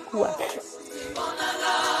 Mante kuwa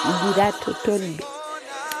ndirato tondo.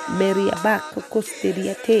 Meria baka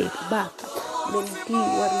kosteria tebe baka. Menti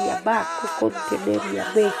waria bako konteneria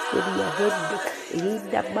bekeria hende.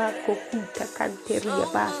 Hinda bako kuta kanteria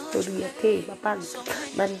bastoria teba banka.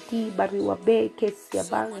 Manti bariwa beke sia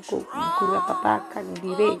banko. Mkura babaka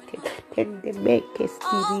ndirete. Tende meke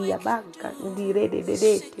stiria banka. Ndirede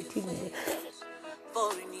dedete tinde.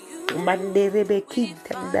 Manderebe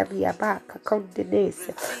kinta ndaria baka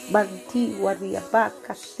kontenesa. Manti waria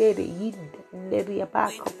baka stere yinda. Neria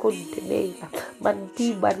baka kontenera.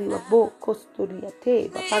 Manti waria boko storia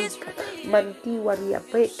teba banka. Manti waria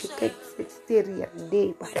beke keksteria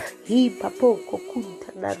ndeba. Hipa poko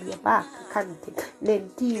kunta naria baka kante.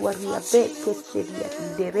 Nenti waria beke steria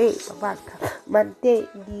ndereba baka. Mante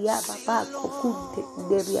ndiaba bako kunte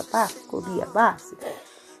nderia bako ria basi.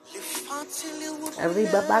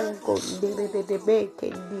 Riba banco nderede beke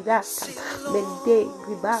ndirata. Mende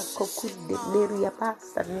ribako kunde neria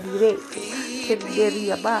basa ndirete.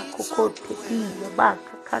 Tenderia bako kote kia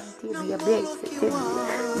baka kanteria bese tende.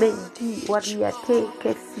 Menti waria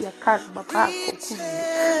teke sia karma bako kunde.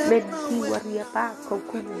 Menti waria bako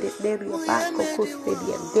kunde neria bako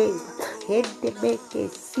kosteria ndeba. Hende beke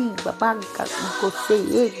si babanka nkose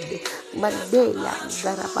yende. Mandela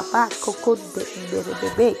garababako konde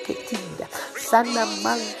nderebebeke tinda. Sana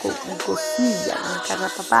mango ngosia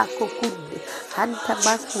nkarababako kunde. Hanta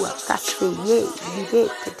makua kase ye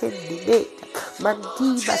nirete tendibeta.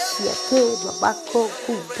 Mandiba siya teba bako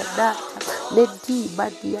kunta data. Mendiba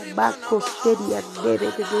diya bako steria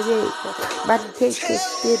nderebebeka. Manteke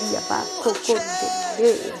steria bako konde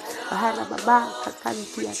ndera. Harababaka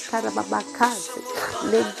kantia karababakase.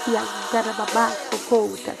 Lentia garababako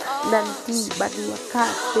kota. Nanti bania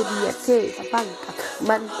kase dia teba banka.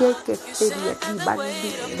 Manteke steria di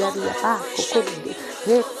bandi dari bako konde.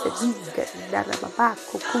 Hese dinga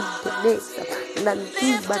darababako kunde nesa. Nanti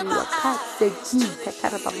bania kase jita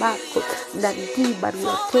karababako. Nanti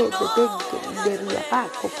bania tebe denge dari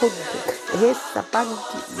bako konde. Hesa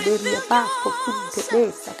bandi dari bako kunde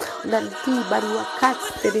nesa. Nanti bania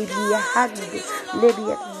kase dia hande.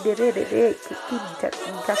 Neria nderere kinta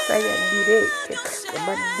nkasaya ndireke.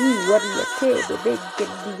 Mandi waria tebe denge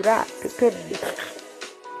ndirate pende.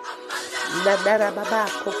 Nadara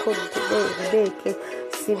babako kontenere beke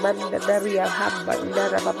simanda daria hamba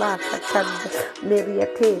ndara babaka kanda meria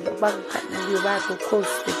teba banka ndiwako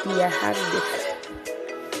koste dia hande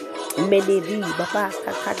meneri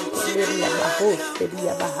babaka kanda meria bahoste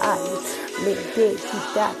dia bahali mente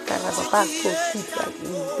kitaka na babako kita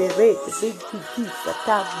nderete benki kita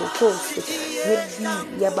tambo koste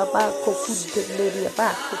hendi ya babako kontenere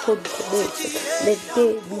bako kontenere mente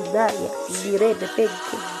binaya ndirebe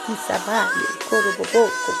benki kisabali koro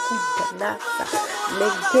boboko kunta nasa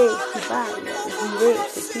mente kibaya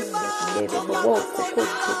direte tinda nere boboko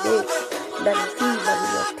kunta nesa nantima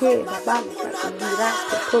niyotera banka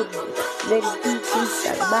ndirate tonde nenti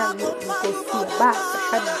kisa banyo nkosia basa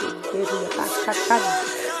kande nderia baka kande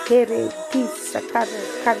here kisa kana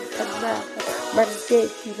kantana mande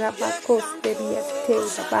kirabakosteria te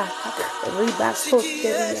babaka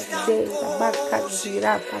ribakosteria de babaka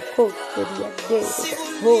dirabakosteria de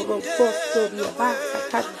horo kosteria baka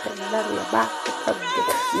kantana baka kante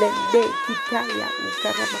lende kitaya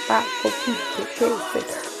ukarabako kute kese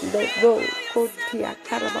lendo kontia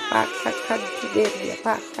karabaka kantideria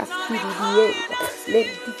baka spiriye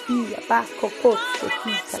lendikia bako koste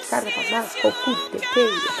kita karabako kute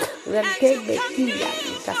keya ranteme kia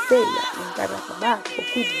ikaseya karabako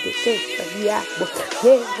kute kesa diabo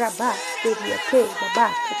he rabasteria te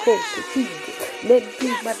babaka kote kinde lendi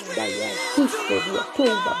mandaya kusteria tu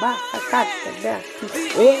babaka kantanaki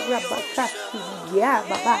rabakasti ya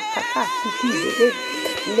babaka kati kinde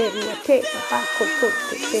leria te babako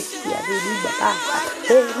kote kesia rili babaka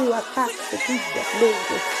leria kati kinde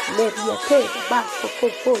leria te babako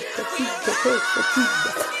kote kinde kese kinde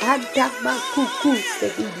andama kukuse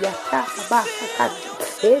diya ta babaka kande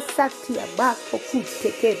esati ya bako kute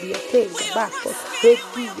kebia te babako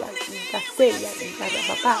hedia ngaseya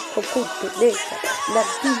babako kute neka na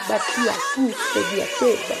diba tia kuse diya te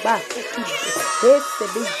babako kinde ese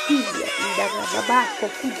begia ndara babako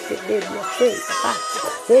kute nebia te babako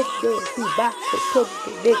hede hibako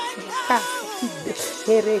tonte neki kasa kinde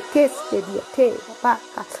herekeste diya te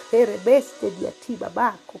babaka herebeste diya ti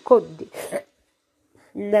babako konde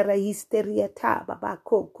nara histeria ta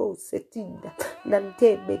babako ko setinda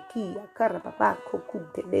nante bekia karababako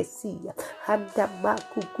kunte nesia handa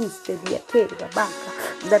maku kuste diate babaka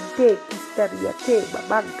nante kistaria te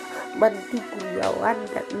babaka mantuku ya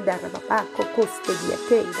wanda ndara babako koste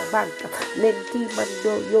diate babaka nenti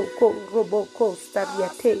mando yoko roboko staria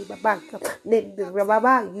te babaka nendi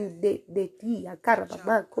rababa yude tia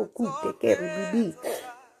karababako kunte keribibi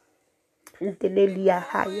Ntenelia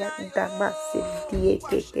haya ndamase die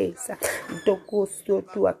kekesa ntokosto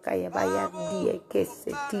tu akaya baya die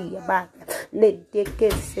kese tia baka lente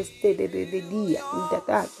kese stede de dia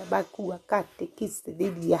ndakata baku akate kiste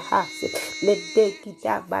dia hase lente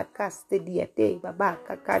kitaba kaste dia te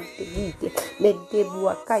babaka kante nite lente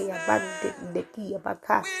buakaya bande ndekia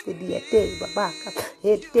bakaste dia te babaka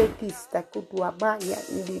hete kista kutua maya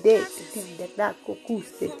ndide tinda nako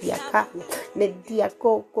kuste tia kaya lentia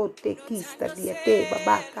koko te kista diate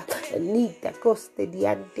babaka nita coste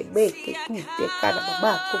diante meke kute kana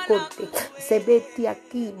babako konte sebeti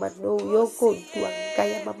akima no yoko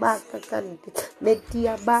tuangaya babaka kante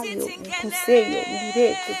netia bayo mkuseyo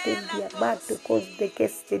ndirete tendia mato konte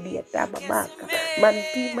keste diata babaka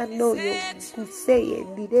mantima noyo mkuseye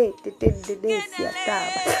ndirete tende nesi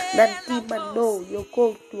ataba nantima no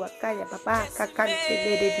yoko tuangaya babaka kante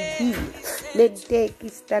nere didia lente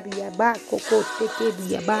kistaria bako kote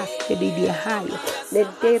kedia baske didia hayo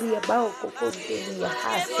lenteria bako kote dia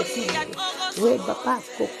haste tinde weba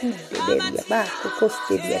bako kunde deria bako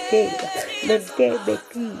koste dia tega lente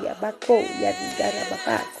bekia bako ya ndara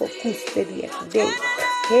bako kuste dia tega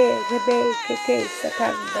rebe keke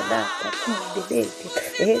satanda nata kunde dete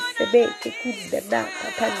sebe ke kunde nata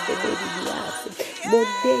pande diase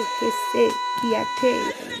monde kese kiate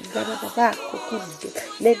ndara bako kunde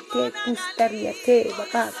lente kustaria te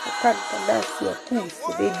babaka kanta nasi ya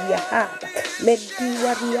kuste dedia haba lenti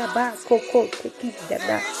waria bako kote kinda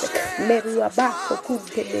nase merua bako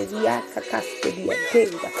kunte meriaka kaste dia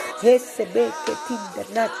teba hese beke tinda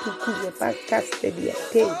natu kuwe bakaste dia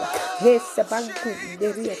teba hese banku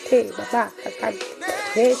deria teba baka kante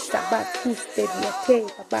hesa bakuste dia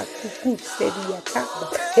teba baku kuste dia taba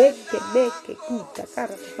henge meke kuta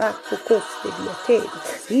kara bako koste dia teba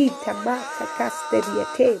hita maka kaste dia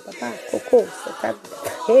teba bako koste kante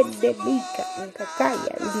hende mika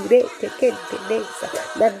nkakaya ndirete kente nesa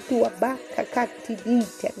nantua baka kati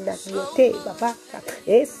nite na niote babaka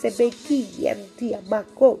ese beki yantia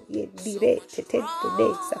mako yendirete tente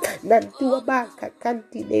nesa nantua baka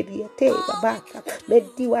kanti neriate babaka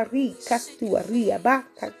mentiwari kastiwaria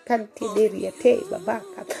baka kanti neriate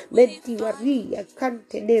babaka mentiwaria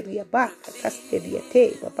kante neria baka kasteriate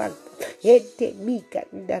babaka hente mika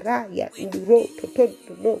ndaraya ndiroto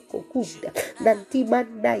tonto noko kuda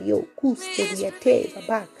nantimanda yo kusteriate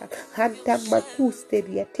babaka hanta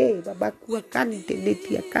makusteriate babakua kante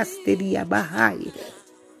netia kasteria bahai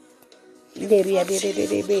Neria de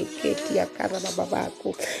ketia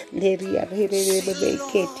karababako neria de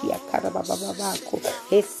ketia karababako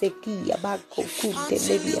esekia bako kunte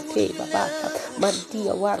neria te babaka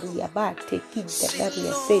mantia waria bate kinta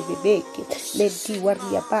naria sebe beke lenti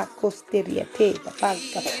waria bako steria te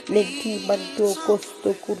babaka lenti manto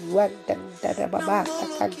kosto kurwanda ndara babaka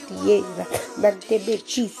kantiera nante be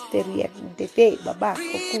kisteria de te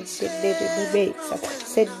babako kunte neria bebesa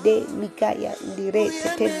sende nikaya ndirete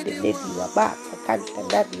tende nedi wabaka kanta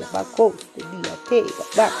nadi wabakoste diate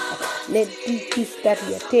wabaka nedi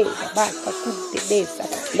kistari ate wabaka kunte nesa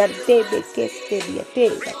nantebe keste diate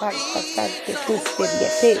wabaka kante kuste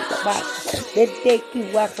diate wabaka nende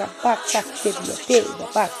kiwara baka ste diate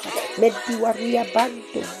wabaka nedi waria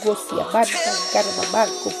banto gosi abanda gara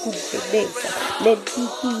wabako kunte nesa nedi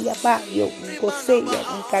kia bayo ngoseya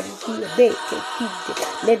nkantia beke kinte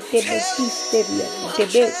nende mekisteria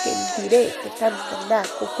ndebeke ndirete tanta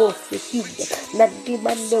nako kose kinde nandi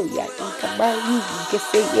mandoya nkamayi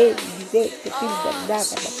nkeseye ndirete tinda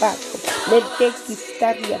naga babako nende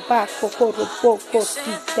kistaria bako koro poko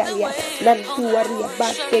titaya nandu waria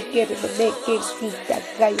bake kere meneke kinda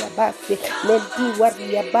gaya base nendi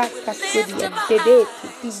waria baka seria ndedete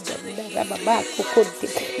tinda naga babako konte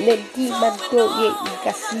nendi mandoye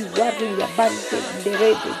nkasi waria bante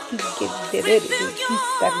nderede kinge nderede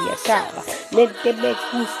kistaria taba nende me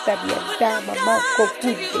kistaria tama mako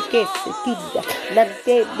kunde kese kinda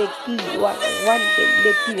nante mekiwa wande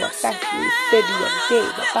netiwa kasi seria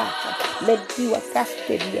teba baka netiwa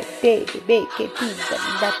kasteria tebe beke tinda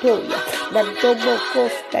natoya nantomo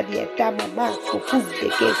kostaria tama mako kunde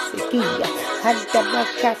kese kinda hanta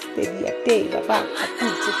makasteria teba baka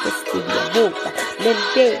kunde kesteria boka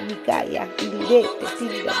nende nikaya lirete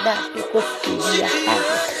tinda nato kosteria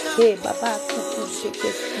hana he babako kunde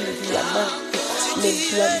kesteria mako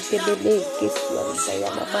Lempiante bele kesuanta ya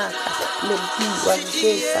mamaka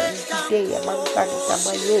lempiante santite ya mankanta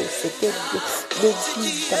mayo setende lempi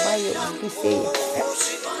tamayo ndisea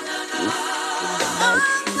in the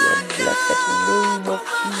mighty and blessed name of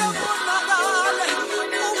Jesus.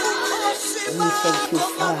 We thank you,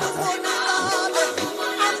 Father.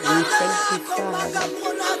 We thank you, Father.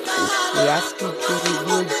 We ask you to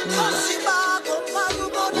reveal Jesus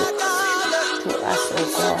to us, O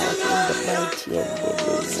God, in the mighty and the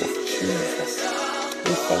name of Jesus.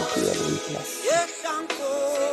 We thank you and we bless you.